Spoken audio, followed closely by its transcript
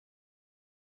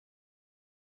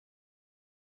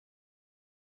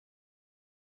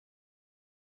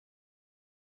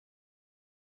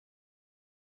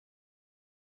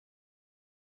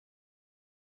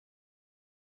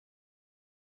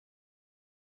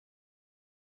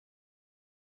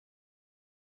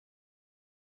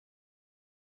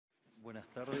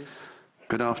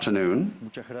Good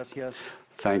afternoon.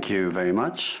 Thank you very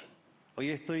much.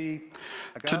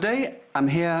 Today, I'm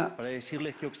here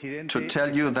to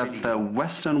tell you that the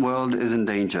Western world is in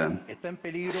danger.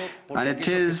 And it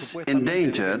is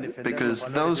endangered because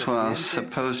those who are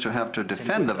supposed to have to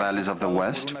defend the values of the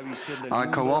West are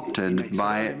co-opted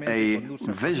by a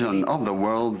vision of the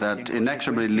world that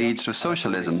inexorably leads to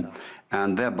socialism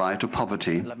and thereby to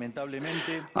poverty.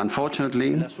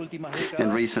 Unfortunately, in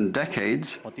recent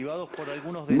decades,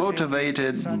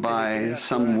 motivated by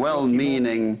some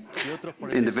well-meaning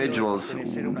individuals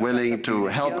willing to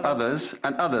help others,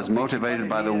 and others motivated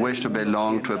by the wish to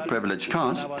belong to a privileged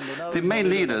caste, the main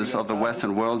leaders of the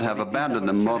Western world have abandoned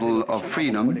the model of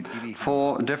freedom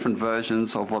for different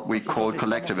versions of what we call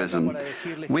collectivism.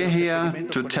 We're here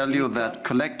to tell you that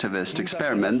collectivist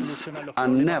experiments are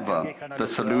never the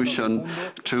solution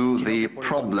to the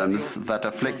problems that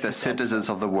afflict the citizens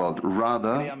of the world.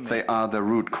 Rather, they are the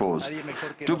root cause.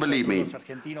 Do believe me,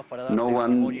 no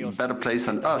one better placed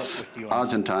than us,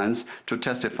 Argentines, to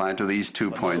testify to these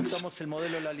 2 points.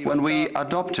 When we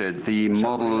adopted the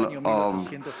model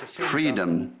of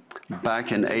freedom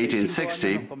back in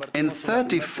 1860, in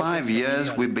 35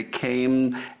 years we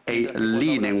became a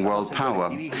leading world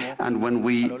power. And when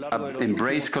we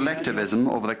embraced collectivism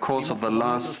over the course of the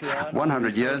last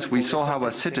 100 years, we saw how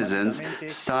our citizens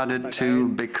started to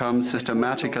become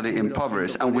systematically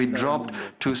impoverished, and we dropped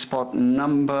to spot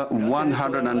number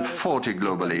 140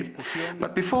 globally.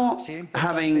 But before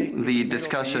having the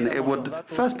discussion, it would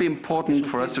first be important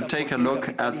for us to take a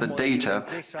look at the data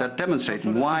that demonstrate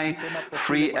why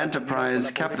free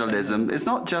enterprise capitalism is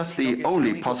not just the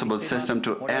only possible system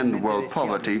to end world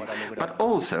poverty, but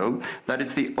also that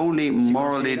it's the only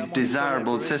morally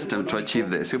desirable system to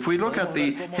achieve this. If we look at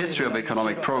the history of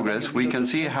economic progress, we can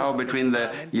see how between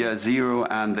the year 0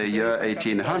 and the year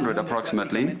 1800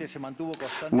 approximately,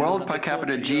 world per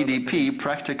capita GDP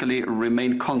practically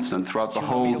remained constant throughout the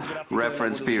whole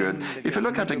reference period. If you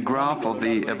look at a graph of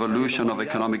the evolution of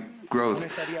economic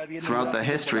growth throughout the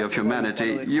history of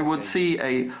humanity, you would see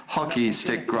a hockey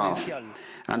stick graph,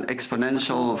 an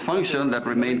exponential function that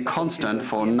remained constant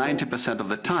for 90% of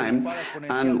the time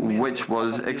and which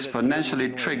was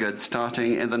exponentially triggered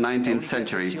starting in the 19th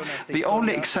century. The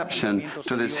only exception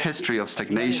to this history of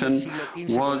stagnation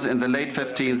was in the late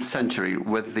 15th century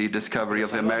with the discovery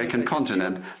of the American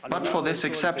continent. But for this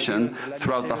exception,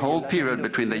 throughout the whole period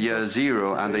between the year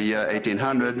 0 and the year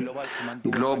 1800,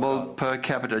 global per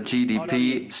capita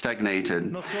GDP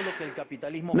stagnated.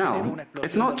 Now,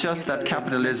 it's not just that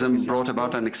capitalism brought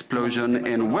about an explosion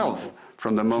in wealth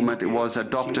from the moment it was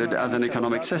adopted as an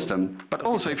economic system. But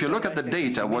also, if you look at the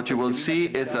data, what you will see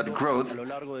is that growth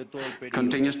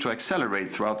continues to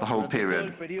accelerate throughout the whole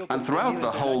period. And throughout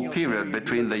the whole period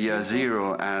between the year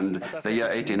 0 and the year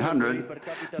 1800,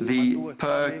 the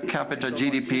per capita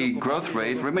GDP growth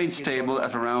rate remained stable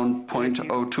at around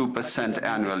 0.02%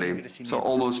 annually, so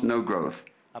almost no growth.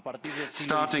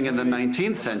 Starting in the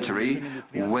 19th century,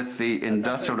 with the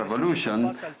Industrial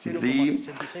Revolution, the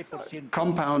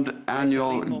compound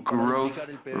annual growth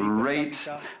rate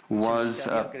was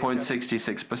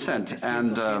 0.66%.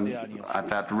 And at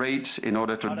that rate, in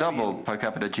order to double per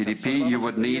capita GDP, you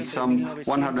would need some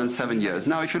 107 years.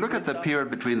 Now, if you look at the period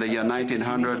between the year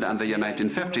 1900 and the year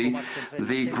 1950,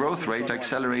 the growth rate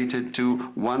accelerated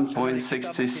to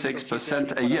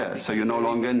 1.66% a year. So you no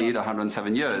longer need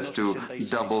 107 years to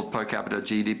double per capita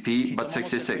GDP, but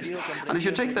 66. And if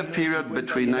you take the period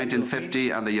between 1950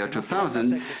 and the year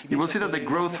 2000, you will see that the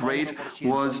growth rate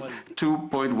was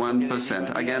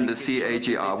 2.1%. Again, the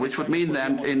CAGR, which would mean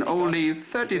that in only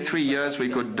 33 years we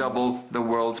could double the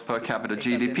world's per capita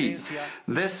GDP.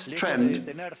 This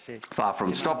trend, far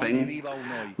from stopping,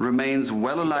 remains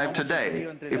well alive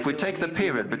today. If we take the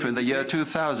period between the year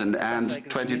 2000 and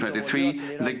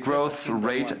 2023, the growth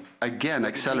rate again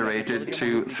accelerated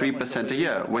to 3% a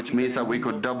year, which means that we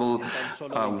could double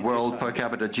world per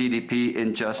capita GDP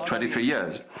in just 23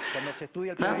 years.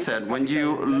 That said, when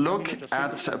you look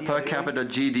at per capita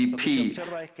GDP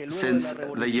since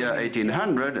the year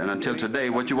 1800 and until today,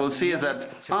 what you will see is that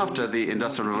after the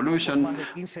Industrial Revolution,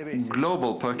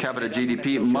 global per capita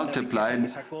GDP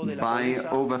multiplied by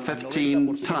over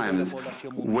 15 times,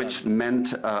 which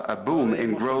meant a boom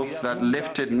in growth that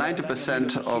lifted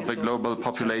 90% of the global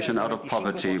population out of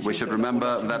poverty. We should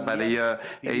remember that by the year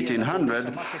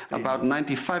 1800, about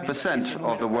 95%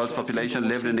 of the world's population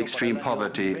lived in extreme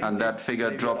poverty, and that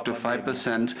figure dropped to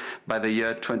 5% by the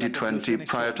year 2020,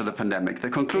 prior to the pandemic. The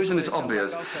conclusion is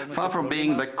obvious. Far from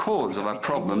being the cause of our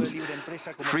problems,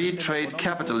 free trade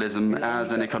capitalism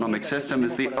as an economic system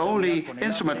is the only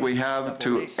instrument we have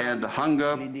to end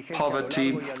hunger,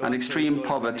 poverty, and extreme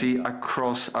poverty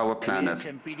across our planet.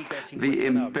 The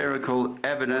empirical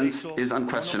evidence is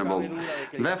unquestionable.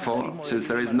 Therefore, since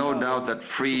there is no doubt that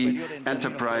free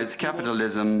enterprise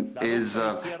capitalism is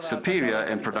superior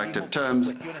in productive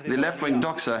terms, the left-wing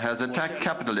doxa has attacked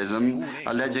capitalism,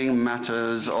 alleging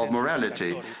matters of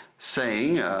morality,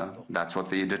 saying, that's what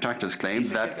the detractors claim,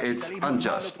 that it's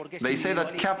unjust. They say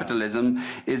that capitalism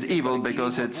is evil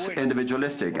because it's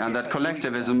individualistic, and that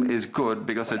collectivism is good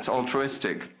because it's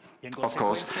altruistic, of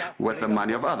course, with the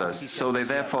money of others. So they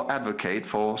therefore advocate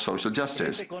for social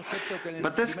justice.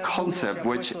 But this concept,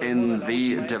 which in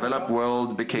the developed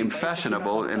world became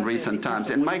fashionable in recent times,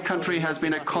 in my country has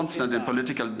been a constant in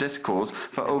political discourse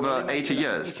for over 80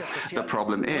 years. The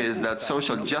problem is that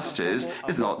social justice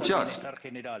is not just,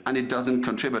 and it doesn't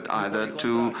contribute either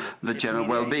to the general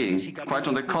well-being. Quite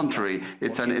on the contrary,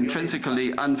 it's an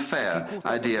intrinsically unfair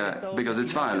idea because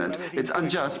it's violent. It's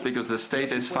unjust because the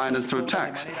state is financed through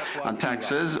tax. And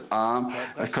taxes are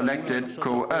collected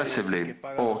coercively.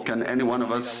 Or can any one of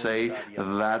us say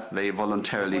that they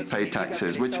voluntarily pay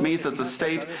taxes? Which means that the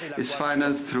state is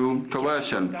financed through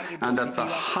coercion, and that the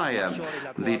higher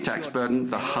the tax burden,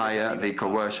 the higher the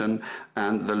coercion,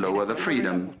 and the lower the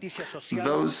freedom.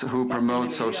 Those who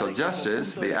promote social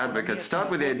justice, the advocates, start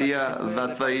with the idea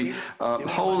that the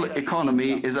whole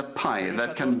economy is a pie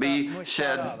that can be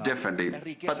shared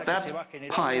differently. But that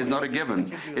pie is not a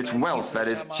given. It's wealth that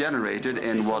is generated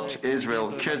in what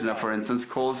Israel Kirzner, for instance,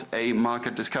 calls a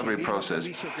market discovery process.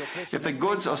 If the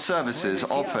goods or services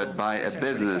offered by a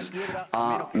business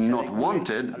are not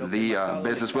wanted, the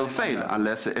business will fail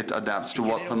unless it adapts to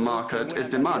what the market is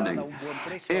demanding.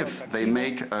 If they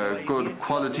make a good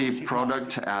quality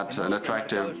product at an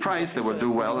attractive price, they will do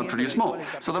well and produce more.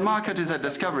 So the market is a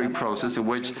discovery process in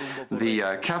which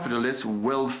the capitalists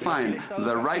will find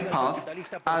the right path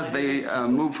as they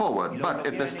move forward. But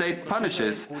if the state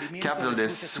punishes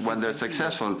capitalists when they're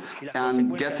successful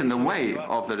and gets in the way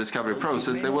of the discovery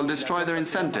process, they will destroy their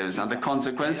incentives, and the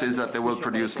consequence is that they will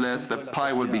produce less, the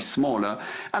pie will be smaller,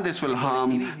 and this will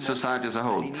harm society as a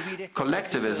whole.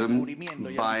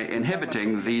 Collectivism, by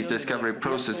inhibiting these discovery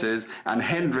processes and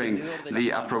hindering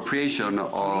the appropriation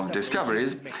of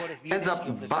discoveries, ends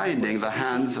up binding the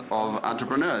hands of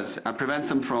entrepreneurs and prevents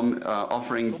them from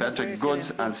offering better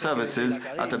goods and services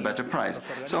at a better price.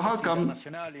 So how come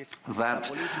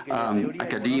that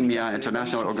academia,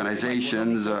 international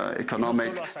organizations,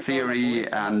 economic theory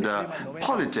and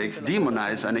politics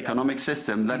demonize an economic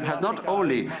system that has not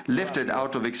only lifted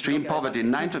out of extreme poverty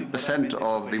 90%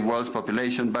 of the world's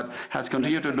population, but has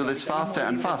continued to do this faster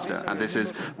and faster, and this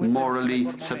is morally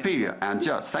superior and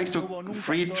just. Thanks to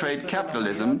free trade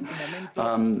capitalism,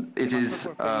 it is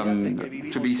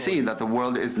to be seen that the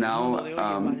world is now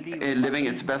living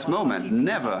its best moment.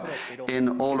 Never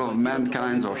in all of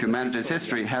mankind's or humanity's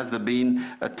history has there been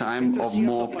a time of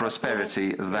more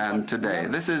prosperity than today.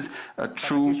 This is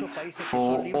true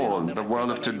for all. The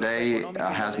world of today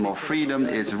has more freedom,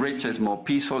 is richer, is more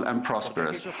peaceful and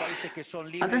prosperous.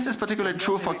 And this is particularly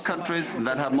true for countries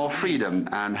that have more freedom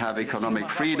and have economic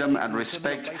freedom and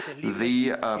respect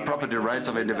the property rights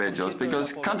of individuals,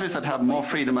 because countries that have more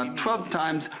freedom are 12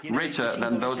 times richer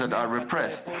than those that are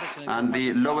repressed, and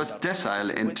the lowest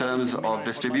decile in terms of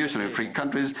distribution in free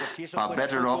countries are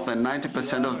better off than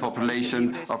 90% of the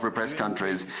population of repressed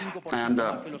countries, and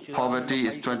poverty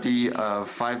is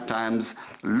 25 times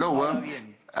lower,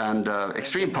 and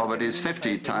extreme poverty is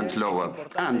 50 times lower.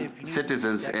 And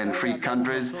citizens in free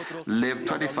countries live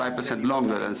 25%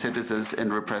 longer than citizens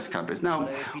in repressed countries. Now,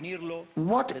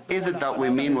 what is it that we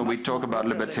mean when we talk about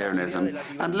libertarianism?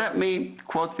 And let me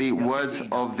quote the words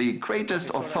of the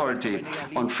greatest authority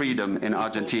on freedom in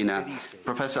Argentina,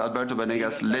 Professor Alberto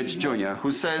Venegas Lich Jr.,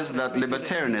 who says that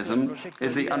libertarianism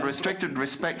is the unrestricted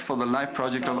respect for the life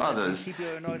project of others,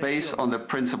 based on the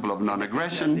principle of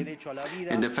non-aggression,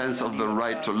 in defense of the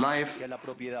right to life,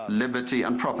 liberty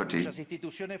and property.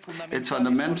 Its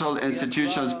fundamental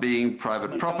institutions being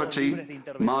private property,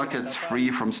 markets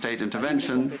free from state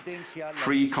intervention,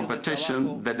 free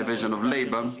competition, the division of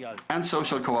labor, and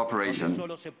social cooperation,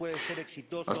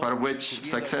 as part of which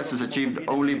success is achieved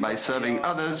only by serving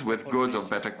others with goods of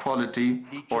better quality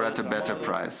or at a better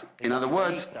price. In other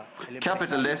words,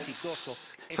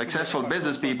 capitalists Successful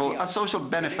business people are social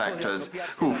benefactors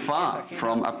who, far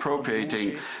from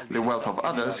appropriating the wealth of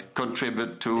others,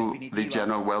 contribute to the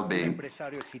general well-being.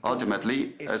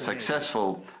 Ultimately, a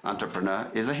successful entrepreneur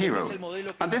is a hero.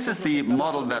 And this is the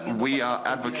model that we are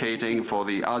advocating for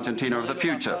the Argentina of the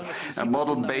future, a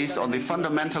model based on the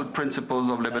fundamental principles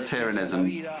of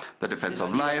libertarianism, the defense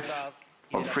of life,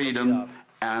 of freedom,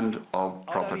 and of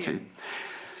property.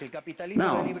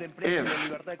 Now, if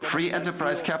free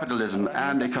enterprise capitalism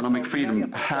and economic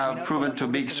freedom have proven to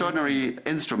be extraordinary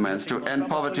instruments to end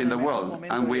poverty in the world,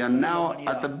 and we are now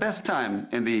at the best time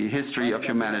in the history of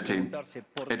humanity,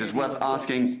 it is worth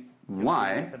asking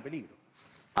why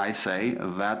I say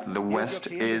that the West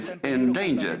is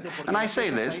endangered. And I say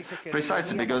this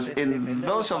precisely because in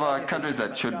those of our countries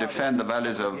that should defend the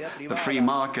values of the free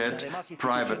market,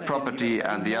 private property,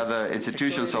 and the other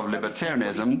institutions of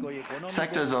libertarianism,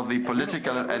 sectors of the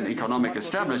political and economic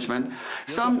establishment,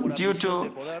 some due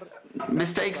to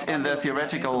mistakes in their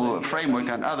theoretical framework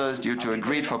and others due to a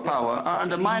greed for power are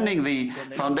undermining the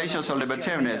foundations of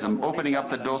libertarianism, opening up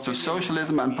the doors to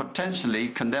socialism and potentially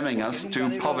condemning us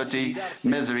to poverty,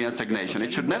 misery and stagnation.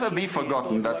 It should never be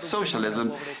forgotten that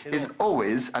socialism is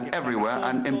always and everywhere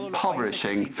an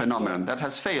impoverishing phenomenon that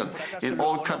has failed in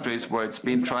all countries where it's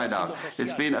been tried out.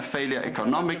 It's been a failure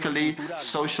economically,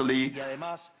 socially,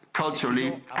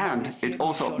 culturally, and it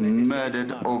also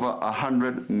murdered over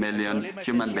 100 million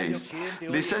human beings.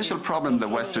 The essential problem in the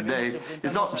West today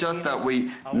is not just that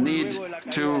we need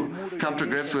to come to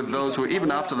grips with those who,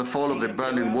 even after the fall of the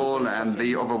Berlin Wall and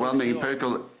the overwhelming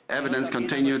empirical evidence,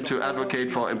 continue to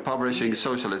advocate for impoverishing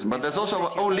socialism. But there's also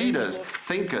our own leaders,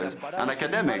 thinkers, and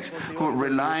academics who,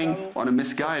 relying on a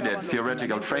misguided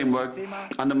theoretical framework,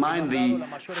 undermine the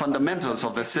fundamentals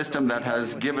of the system that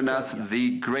has given us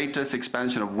the greatest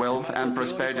expansion of wealth and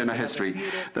prosperity in our history.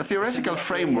 The theoretical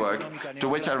framework to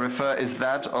which I refer is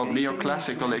that of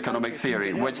neoclassical economic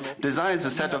theory, which designs a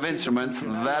set of instruments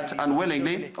that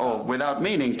unwillingly, or without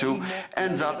meaning to,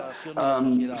 ends up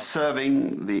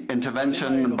serving the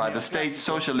intervention by the state,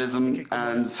 socialism,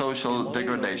 and social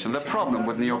degradation. The problem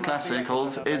with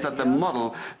neoclassicals is that the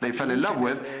model they fell in love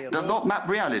with does not map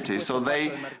reality, so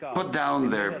they put down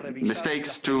their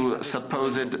mistakes to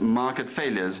supposed market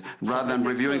failures rather than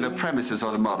reviewing the premises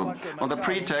of the model. On the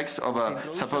pretext of a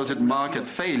supposed market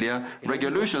failure,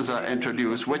 regulations are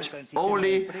introduced which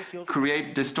only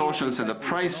create distortions in the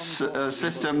price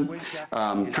system,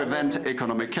 prevent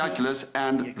economic calculus,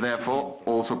 and therefore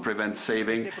also prevent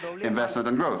saving, investment,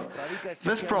 and growth.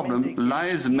 This problem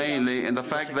lies mainly in the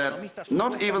fact that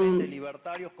not even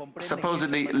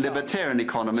supposedly libertarian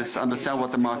economists understand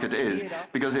what the market is,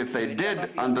 because if they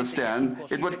did understand,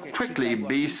 it would quickly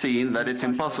be seen that it's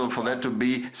impossible for there to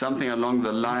be something along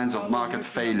the lines of market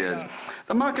failures.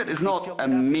 The market is not a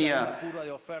mere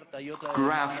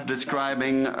graph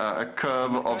describing a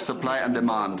curve of supply and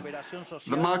demand.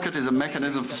 The market is a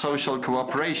mechanism for social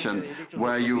cooperation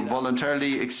where you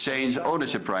voluntarily exchange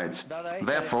ownership rights.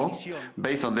 Therefore,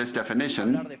 based on this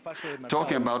definition,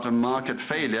 talking about a market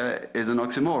failure is an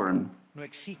oxymoron.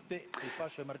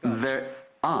 There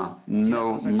are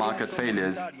no market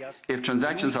failures. If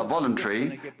transactions are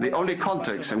voluntary, the only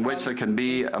context in which there can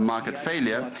be a market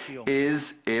failure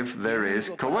is if there is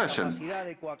coercion.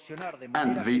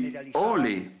 And the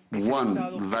only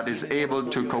one that is able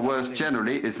to coerce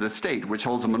generally is the state, which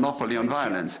holds a monopoly on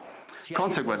violence.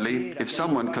 Consequently, if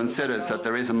someone considers that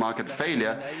there is a market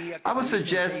failure, I would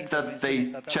suggest that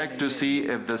they check to see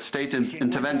if the state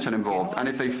intervention involved. And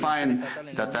if they find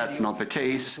that that's not the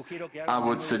case, I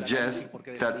would suggest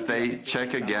that they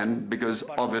check again, because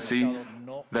obviously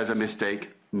there's a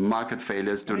mistake. Market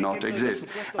failures do not exist.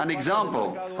 An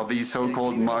example of these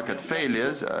so-called market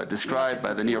failures described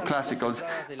by the neoclassicals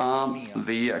are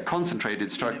the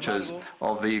concentrated structures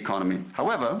of the economy.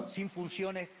 However,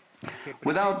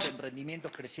 without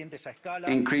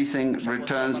increasing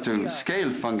returns to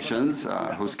scale functions,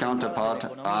 whose counterpart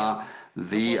are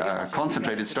the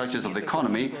concentrated structures of the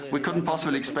economy, we couldn't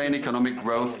possibly explain economic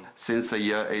growth since the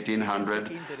year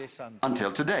 1800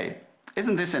 until today.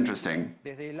 Isn't this interesting?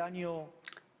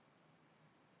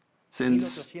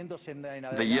 Since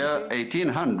the year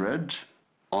 1800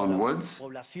 onwards,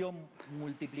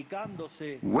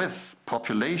 with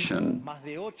population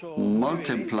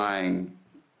multiplying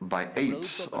by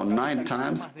 8 or 9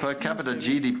 times, per capita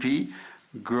GDP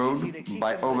grown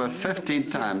by over 15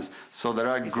 times. So there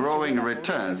are growing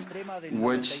returns,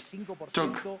 which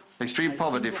took extreme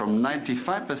poverty from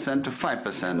 95% to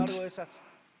 5%.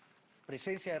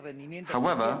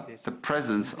 However, the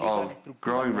presence of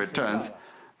growing returns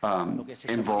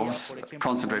involves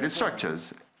concentrated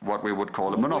structures. what we would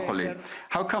call a monopoly.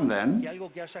 How come then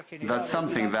that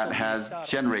something that has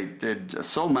generated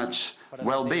so much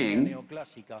well-being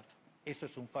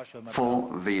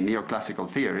for the neoclassical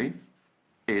theory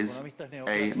is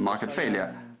a market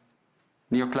failure?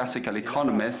 Neoclassical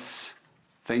economists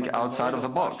think outside of the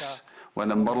box. When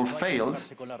the model fails,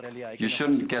 you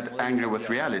shouldn't get angry with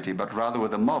reality, but rather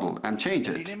with the model and change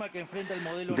it.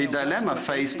 The dilemma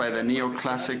faced by the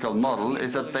neoclassical model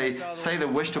is that they say they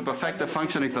wish to perfect the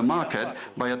functioning of the market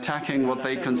by attacking what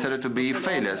they consider to be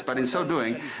failures. But in so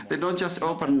doing, they don't just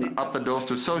open up the doors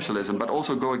to socialism, but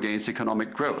also go against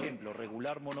economic growth.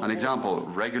 An example,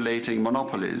 regulating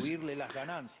monopolies,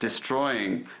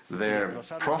 destroying their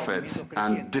profits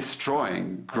and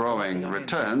destroying growing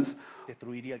returns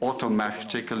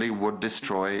automatically would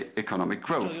destroy economic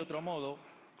growth.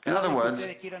 In other words,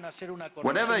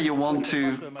 whenever you want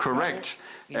to correct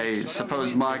a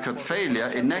supposed market failure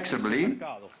inexorably,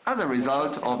 as a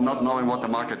result of not knowing what the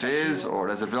market is, or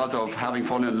as a result of having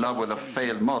fallen in love with a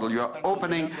failed model, you are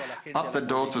opening up the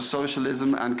doors to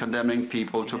socialism and condemning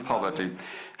people to poverty.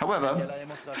 However,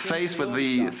 faced with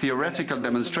the theoretical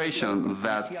demonstration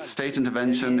that state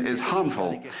intervention is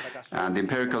harmful and the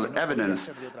empirical evidence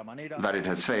that it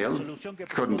has failed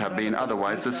couldn't have been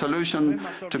otherwise, the solution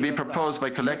to be proposed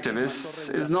by collectivists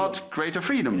is not greater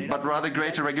freedom, but rather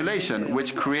greater regulation,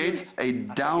 which creates a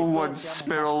downward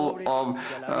spiral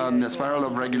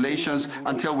of regulations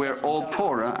until we're all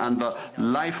poorer and the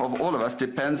life of all of us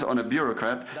depends on a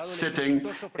bureaucrat sitting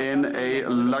in a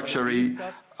luxury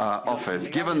office.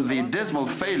 Given the dismal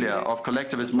failure of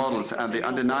collectivist models and the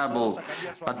undeniable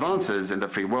advances in the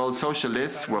free world,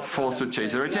 socialists were forced to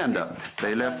change their agenda.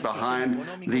 They left behind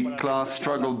the class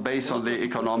struggle based on the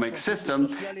economic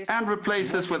system and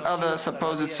replaced this with other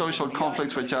supposed social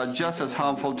conflicts which are just as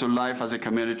harmful to life as a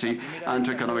community and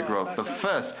to economic growth. The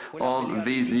first of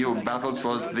these new battles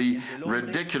was the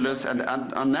ridiculous and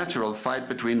unnatural fight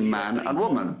between man and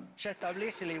woman.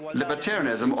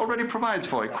 Libertarianism already provides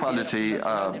for equality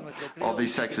of the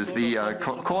sexes. The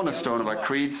cornerstone of our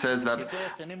creed says that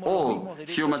all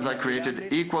humans are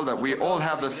created equal, that we all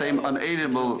have the same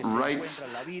unalienable rights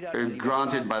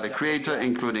granted by the Creator,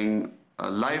 including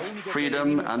life,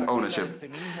 freedom, and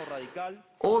ownership.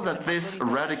 All that this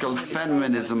radical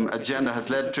feminism agenda has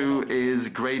led to is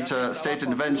greater state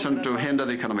intervention to hinder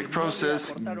the economic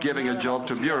process, giving a job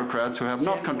to bureaucrats who have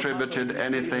not contributed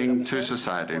anything to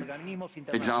society.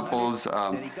 Examples,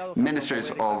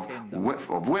 ministries of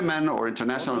women or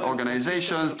international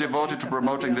organizations devoted to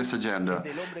promoting this agenda.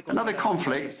 Another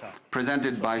conflict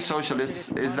presented by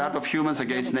socialists is that of humans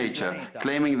against nature,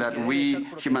 claiming that we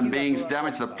human beings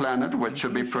damage the planet, which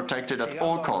should be protected at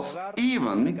all costs,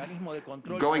 even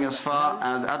going as far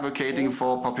as advocating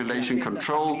for population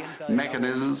control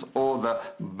mechanisms or the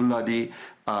bloody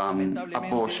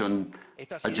abortion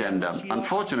agenda.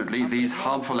 Unfortunately, these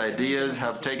harmful ideas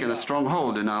have taken a strong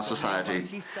hold in our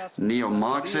society.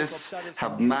 Neo-Marxists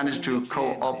have managed to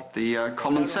co-opt the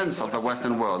common sense of the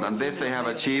Western world, and this they have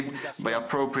achieved by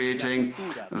appropriating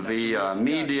the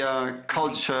media,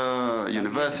 culture,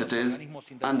 universities,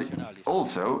 and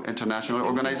also international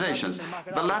organizations.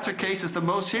 The latter case is the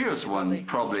most serious one,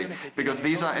 probably, because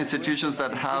these are institutions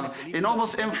that have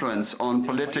enormous influence on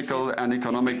political and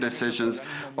economic decisions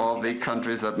of the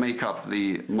countries that make up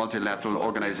the multilateral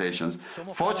organizations.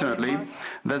 Fortunately,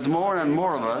 there's more and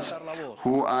more of us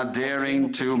who are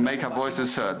daring to make our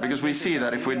voices heard, because we see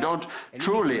that if we don't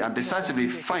truly and decisively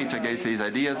fight against these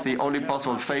ideas, the only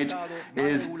possible fate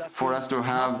is for us to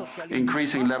have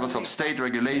increasing levels of state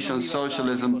regulation,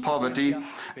 socialism, poverty,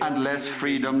 and less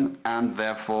freedom, and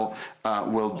therefore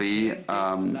will be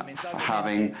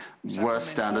having worse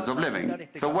standards of living.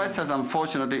 The West has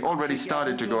unfortunately already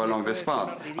started to go along this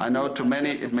path. I know to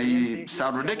many it may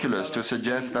sound ridiculous to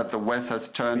suggest that the West has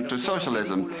turned to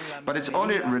socialism, but it's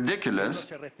only ridiculous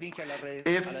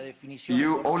if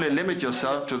you only limit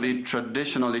yourself to the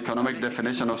traditional economic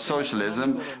definition of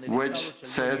socialism, which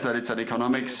says that it's an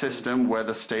economic system where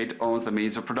the state owns the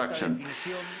means of production.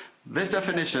 This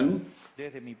definition,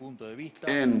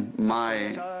 in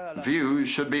my view,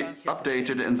 should be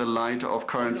updated in the light of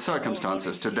current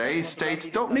circumstances. Today, states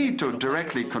don't need to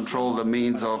directly control the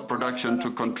means of production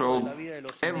to control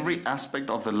every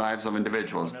aspect of the lives of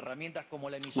individuals.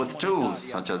 With tools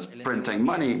such as printing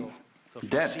money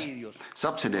debt,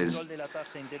 subsidies,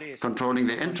 controlling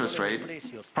the interest rate,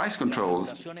 price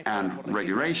controls, and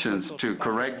regulations to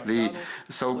correct the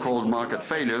so-called market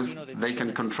failures. They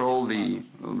can control the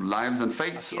lives and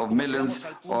fates of millions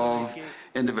of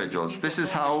individuals. This is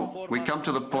how we come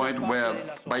to the point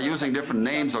where, by using different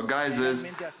names or guises,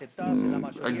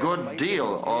 a good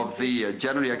deal of the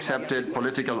generally accepted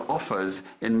political offers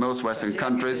in most Western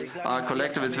countries are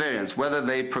collectivist variants, whether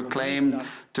they proclaim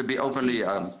to be openly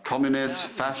communists,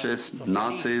 fascists,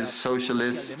 Nazis,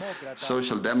 socialists,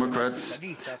 social democrats,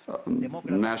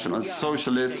 national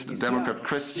socialists, Democrat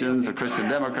Christians, Christian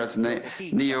Democrats,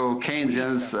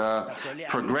 neo-Keynesians,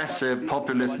 progressive,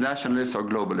 populist, nationalists, or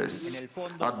globalists.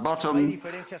 At bottom,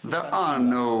 there are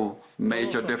no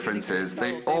major differences.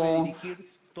 They all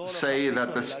say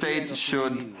that the state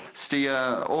should steer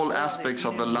all aspects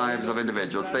of the lives of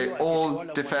individuals. They all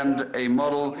defend a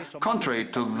model contrary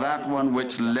to that one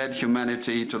which led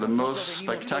humanity to the most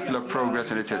spectacular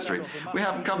progress in its history. We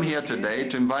have come here today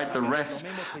to invite the rest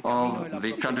of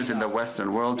the countries in the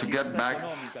Western world to get back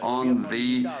on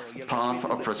the path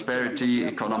of prosperity,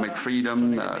 economic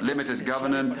freedom, limited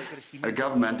government,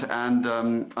 and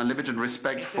unlimited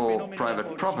respect for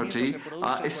private property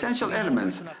are essential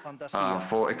elements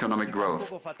for economic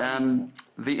growth. And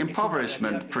the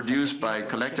impoverishment produced by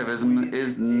collectivism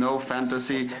is no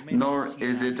fantasy, nor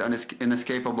is it an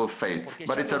inescapable fate.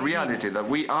 But it's a reality that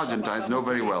we Argentines know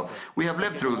very well. We have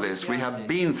lived through this, we have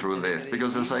been through this,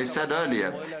 because as I said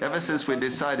earlier, ever since we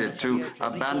decided to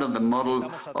abandon the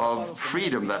model of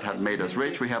freedom that had made us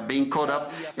rich, we have been caught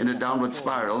up in a downward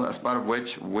spiral, as part of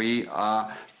which we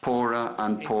are poorer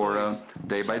and poorer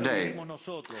day by day.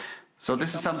 So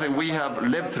this is something we have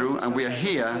lived through, and we are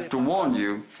here to warn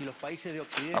you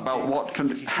about what can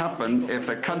happen if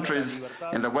the countries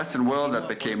in the Western world that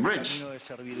became rich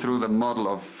through the model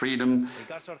of freedom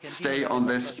stay on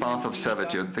this path of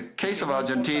servitude. The case of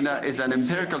Argentina is an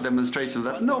empirical demonstration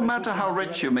that no matter how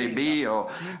rich you may be, or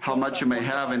how much you may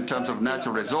have in terms of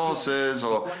natural resources,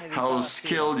 or how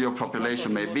skilled your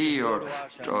population may be, or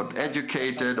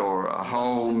educated, or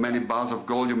how many bars of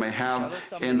gold you may have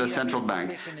in the central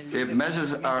bank, if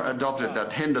measures are adopted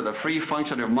that hinder the free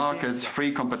functioning of markets, free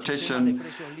competition,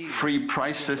 free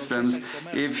price systems,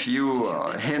 if you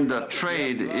hinder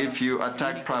trade, if you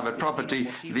attack private property,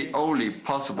 the only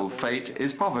possible fate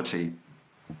is poverty.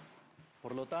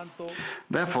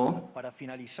 Therefore,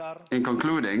 in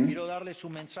concluding,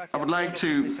 I would like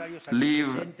to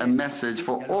leave a message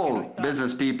for all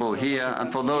business people here and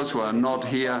for those who are not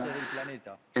here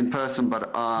in person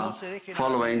but are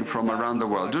following from around the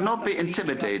world. Do not be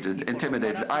intimidated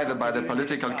either by the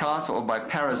political class or by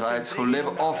parasites who live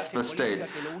off the state.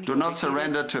 Do not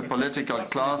surrender to a political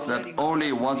class that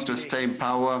only wants to stay in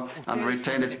power and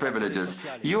retain its privileges.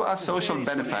 You are social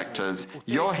benefactors,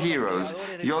 you're heroes,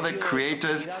 you're the creators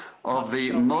of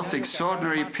the most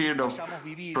extraordinary period of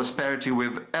prosperity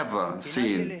we've ever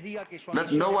seen.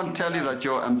 Let no one tell you that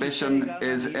your ambition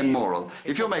is immoral.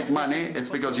 If you make money, it's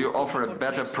because you offer a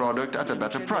better product at a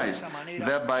better price,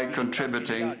 thereby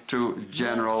contributing to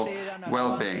general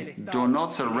well-being. Do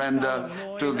not surrender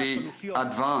to the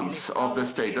advance of the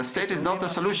state. The state is not the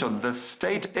solution. The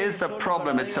state is the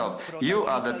problem itself. You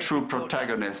are the true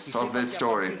protagonists of this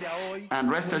story. And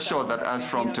rest assured that as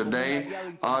from today,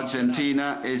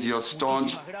 Argentina is your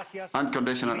staunch,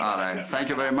 unconditional ally. Thank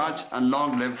you very much, and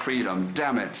long live freedom.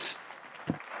 Damn it.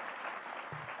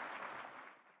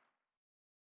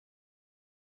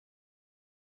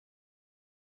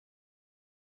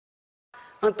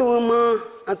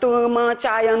 Anturma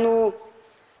chaya no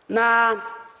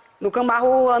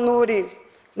Cambarro Anuri,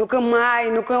 no Camai,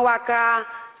 no Camwaka,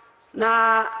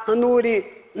 na Anuri,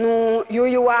 no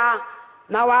Yuyuá,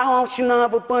 na Warron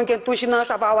Chinambo, Panque, Tuxinã,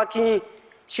 Chavauaqui,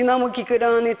 Chinamo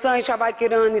Kikirani, Tsai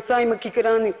Chavakirani, Tsai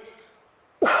Makikirani.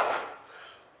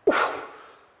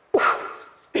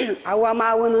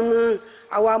 Awama Wanana,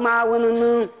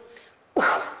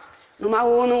 no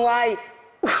Maono Wai,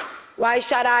 Wai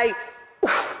Sharai.